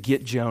was to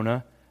get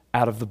Jonah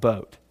out of the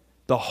boat.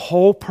 The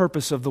whole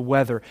purpose of the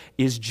weather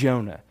is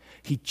Jonah.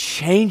 He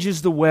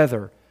changes the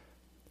weather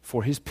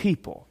for his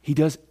people. He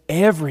does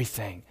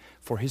everything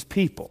for his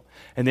people.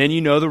 And then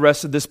you know the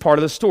rest of this part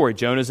of the story.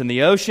 Jonah's in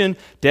the ocean,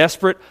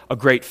 desperate. A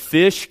great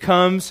fish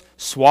comes,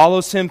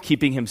 swallows him,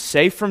 keeping him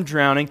safe from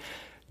drowning.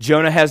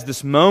 Jonah has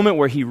this moment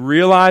where he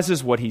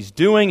realizes what he's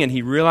doing, and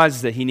he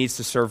realizes that he needs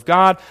to serve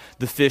God.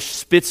 The fish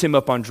spits him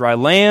up on dry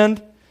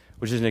land,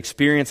 which is an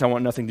experience I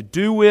want nothing to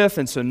do with.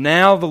 And so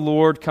now the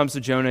Lord comes to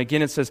Jonah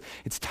again and says,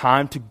 it's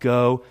time to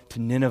go to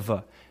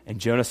Nineveh. And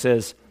Jonah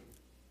says,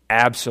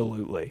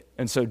 absolutely.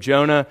 And so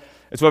Jonah,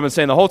 it's what I've been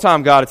saying the whole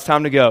time, God, it's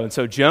time to go. And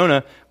so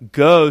Jonah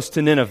goes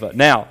to Nineveh.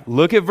 Now,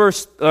 look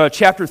at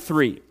chapter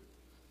 3.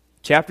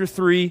 Chapter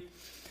 3,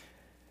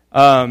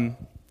 and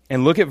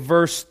look at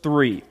verse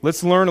 3.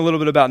 Let's learn a little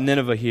bit about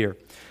Nineveh here.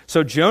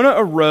 So Jonah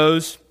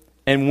arose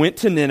and went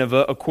to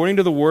Nineveh according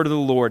to the word of the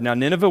Lord. Now,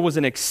 Nineveh was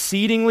an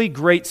exceedingly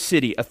great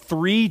city, a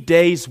 3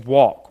 days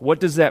walk. What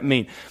does that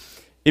mean?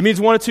 It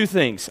means one of two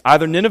things.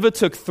 Either Nineveh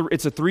took,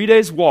 it's a 3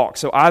 days walk,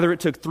 so either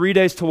it took 3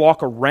 days to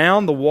walk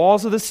around the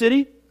walls of the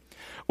city,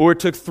 or it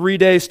took 3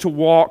 days to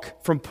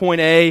walk from point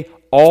A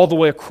all the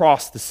way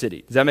across the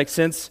city. Does that make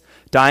sense?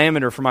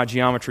 Diameter for my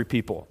geometry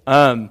people,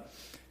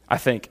 I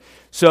think.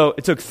 So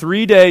it took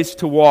 3 days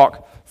to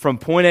walk from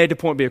point A to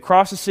point B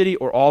across the city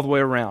or all the way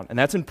around. And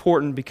that's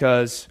important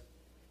because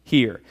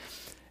here.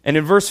 And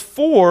in verse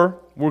 4,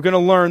 we're going to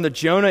learn that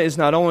Jonah is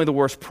not only the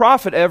worst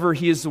prophet ever,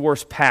 he is the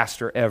worst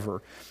pastor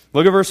ever.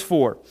 Look at verse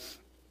 4.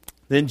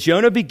 Then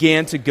Jonah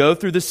began to go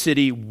through the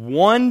city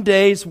 1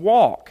 day's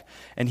walk,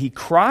 and he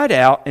cried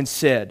out and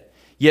said,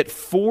 yet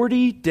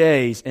 40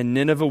 days and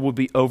Nineveh will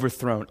be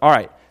overthrown. All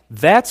right,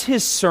 that's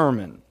his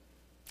sermon.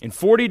 In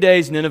 40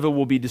 days, Nineveh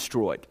will be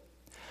destroyed.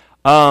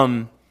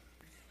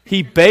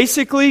 He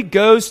basically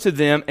goes to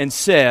them and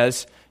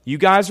says, you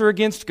guys are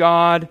against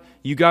God,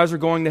 you guys are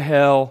going to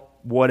hell,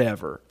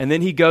 whatever. And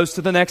then he goes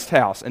to the next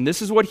house, and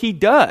this is what he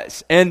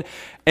does. And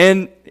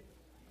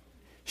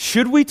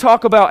should we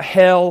talk about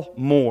hell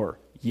more?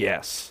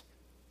 Yes.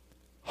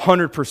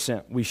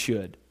 100% we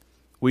should.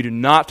 We do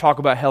not talk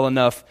about hell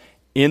enough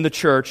in the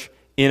church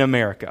in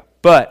America.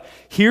 But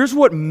here's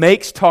what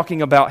makes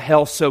talking about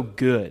hell so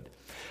good.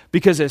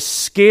 Because as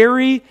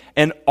scary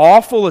and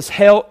awful as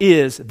hell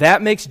is,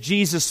 that makes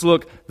Jesus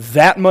look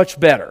that much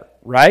better,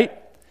 right?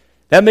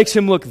 That makes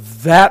him look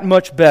that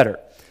much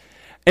better.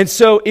 And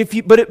so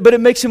but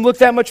it makes him look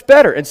that much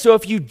better. And so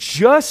if you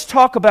just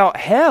talk about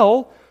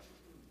hell,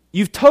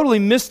 you've totally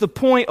missed the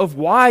point of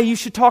why you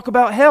should talk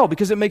about hell,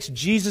 because it makes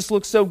Jesus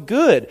look so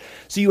good.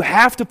 So you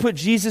have to put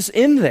Jesus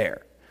in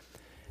there.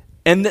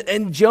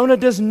 And Jonah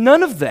does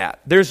none of that.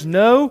 There's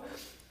no...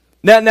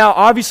 Now,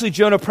 obviously,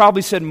 Jonah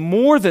probably said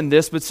more than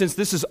this, but since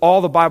this is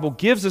all the Bible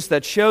gives us,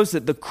 that shows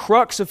that the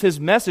crux of his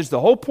message, the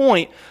whole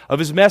point of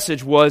his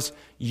message was,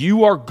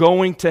 you are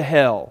going to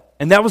hell.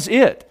 And that was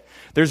it.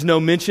 There's no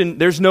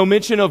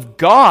mention of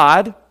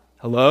God.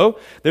 Hello?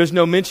 There's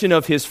no mention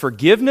of his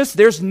forgiveness.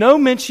 There's no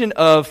mention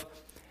of,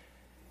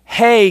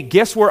 hey,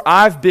 guess where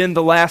I've been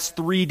the last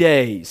 3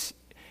 days?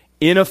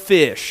 In a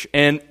fish.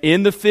 And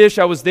in the fish,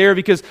 I was there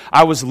because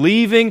I was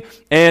leaving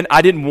and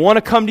I didn't want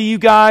to come to you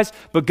guys,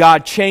 but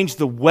God changed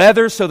the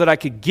weather so that I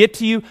could get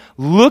to you.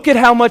 Look at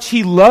how much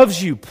he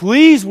loves you.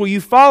 Please, will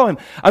you follow him?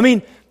 I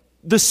mean,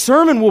 the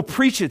sermon will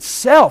preach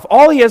itself.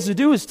 All he has to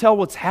do is tell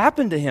what's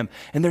happened to him.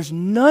 And there's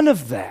none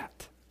of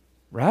that,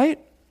 right?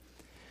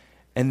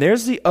 And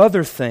there's the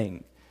other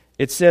thing.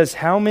 It says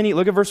how many,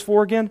 look at verse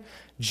 4 again.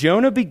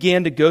 Jonah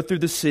began to go through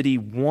the city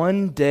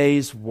 1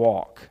 day's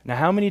walk. Now,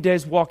 how many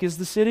days' walk is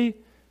the city?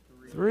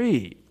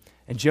 3.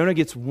 And Jonah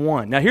gets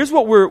 1. Now, here's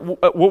what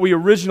we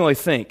originally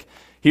think.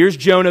 Here's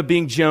Jonah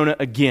being Jonah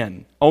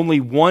again. Only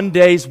 1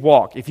 day's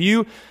walk.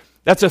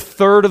 That's a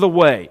third of the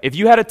way. If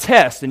you had a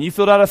test and you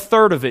filled out a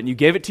third of it and you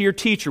gave it to your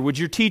teacher, would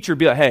your teacher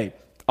be like, hey,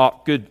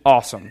 good,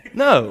 awesome?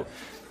 No.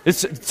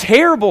 It's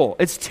terrible.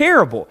 It's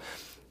terrible.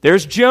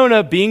 There's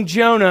Jonah being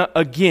Jonah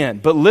again.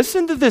 But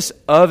listen to this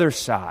other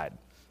side.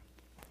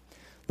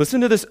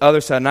 Listen to this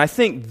other side, and I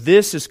think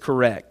this is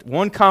correct.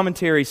 One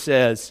commentary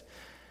says,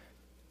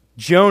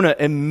 Jonah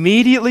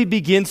immediately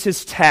begins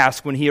his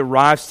task when he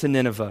arrives to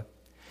Nineveh,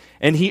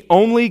 and he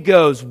only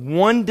goes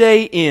 1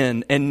 day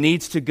in and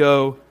needs to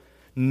go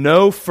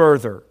no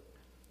further,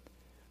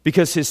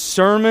 because his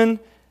sermon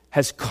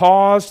has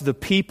caused the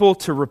people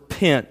to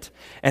repent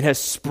and has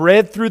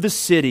spread through the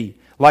city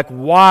like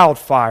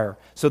wildfire,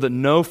 so that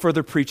no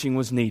further preaching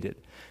was needed.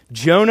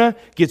 Jonah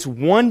gets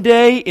one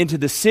day into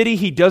the city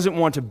he doesn't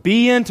want to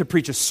be in to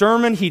preach a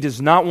sermon he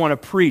does not want to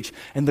preach,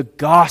 and the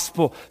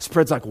gospel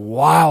spreads like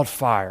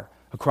wildfire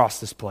across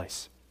this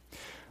place.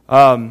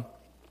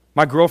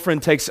 My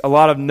girlfriend takes a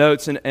lot of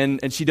notes,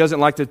 and she doesn't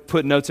like to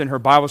put notes in her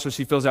Bible, so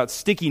she fills out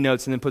sticky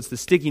notes and then puts the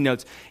sticky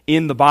notes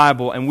in the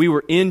Bible. And we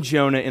were in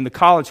Jonah in the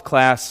college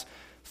class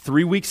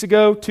 2 weeks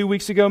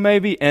ago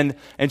maybe, and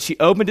she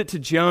opened it to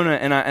Jonah,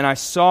 and I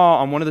saw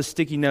on one of the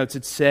sticky notes,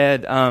 it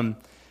said,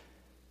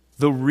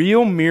 the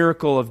real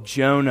miracle of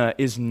Jonah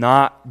is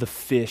not the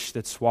fish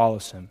that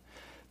swallows him.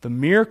 The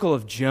miracle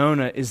of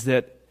Jonah is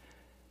that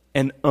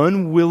an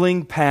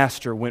unwilling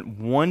pastor went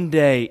one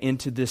day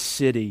into this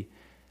city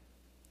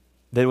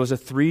that was a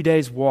 3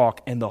 days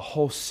walk, and the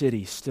whole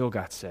city still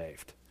got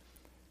saved.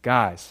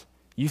 Guys,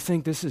 you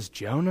think this is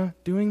Jonah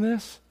doing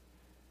this?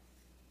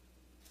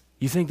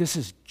 You think this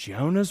is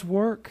Jonah's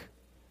work?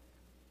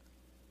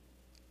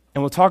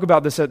 And we'll talk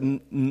about this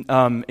in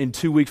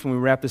 2 weeks when we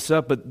wrap this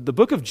up, but the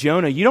book of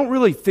Jonah, you don't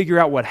really figure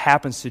out what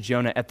happens to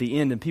Jonah at the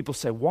end, and people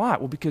say, why?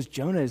 Well, because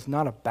Jonah is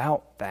not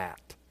about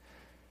that.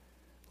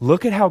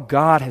 Look at how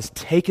God has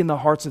taken the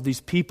hearts of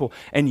these people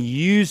and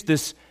used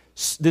this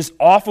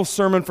awful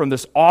sermon from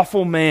this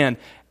awful man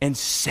and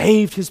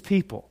saved his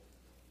people.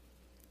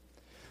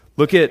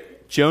 Look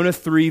at Jonah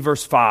 3,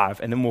 verse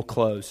 5, and then we'll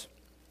close.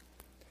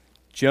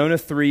 Jonah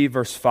 3,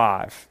 verse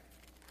 5.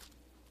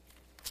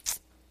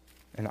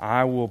 And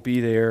I will be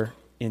there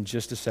in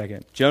just a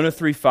second. Jonah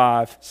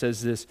 3:5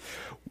 says this.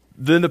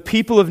 Then the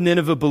people of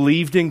Nineveh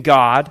believed in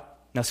God.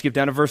 Now skip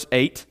down to verse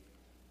 8.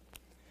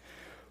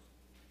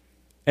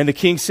 And the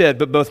king said,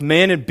 but both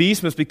man and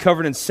beast must be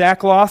covered in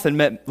sackcloth,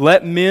 and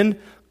let men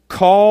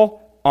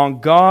call on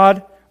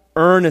God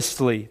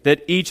earnestly,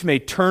 that each may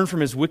turn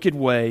from his wicked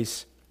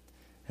ways.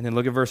 And then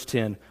look at verse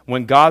 10.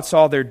 When God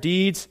saw their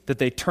deeds, that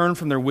they turned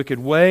from their wicked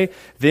way,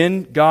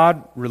 then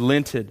God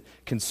relented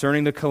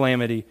concerning the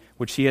calamity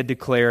which he had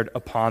declared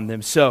upon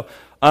them. So,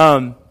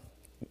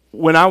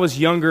 when I was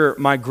younger,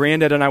 my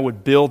granddad and I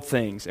would build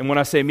things. And when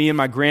I say me and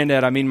my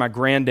granddad, I mean my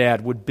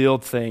granddad would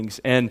build things.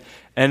 And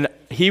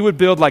he would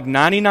build like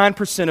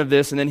 99% of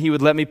this, and then he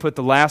would let me put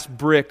the last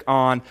brick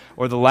on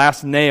or the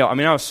last nail. I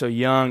mean, I was so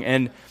young.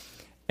 And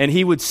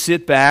he would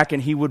sit back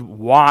and he would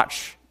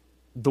watch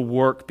the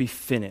work be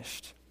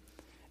finished.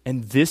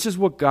 And this is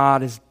what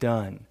God has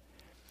done.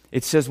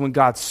 It says when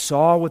God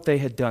saw what they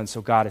had done,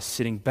 so God is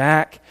sitting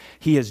back.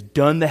 He has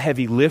done the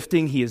heavy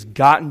lifting. He has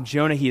gotten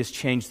Jonah. He has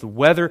changed the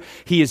weather.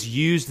 He has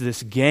used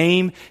this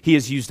game. He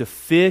has used a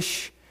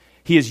fish.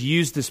 He has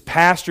used this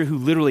pastor who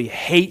literally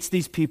hates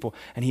these people,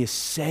 and he has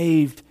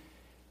saved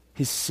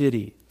his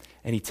city.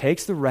 And he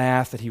takes the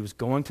wrath that he was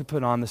going to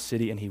put on the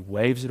city and he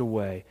waves it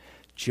away,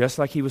 just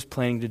like he was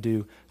planning to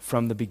do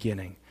from the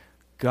beginning.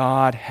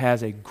 God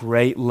has a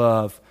great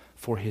love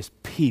for his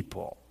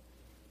people,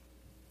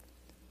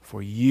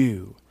 for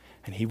you,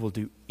 and he will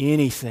do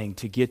anything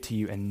to get to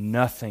you, and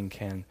nothing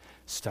can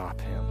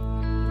stop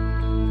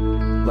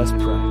him. Let's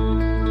pray.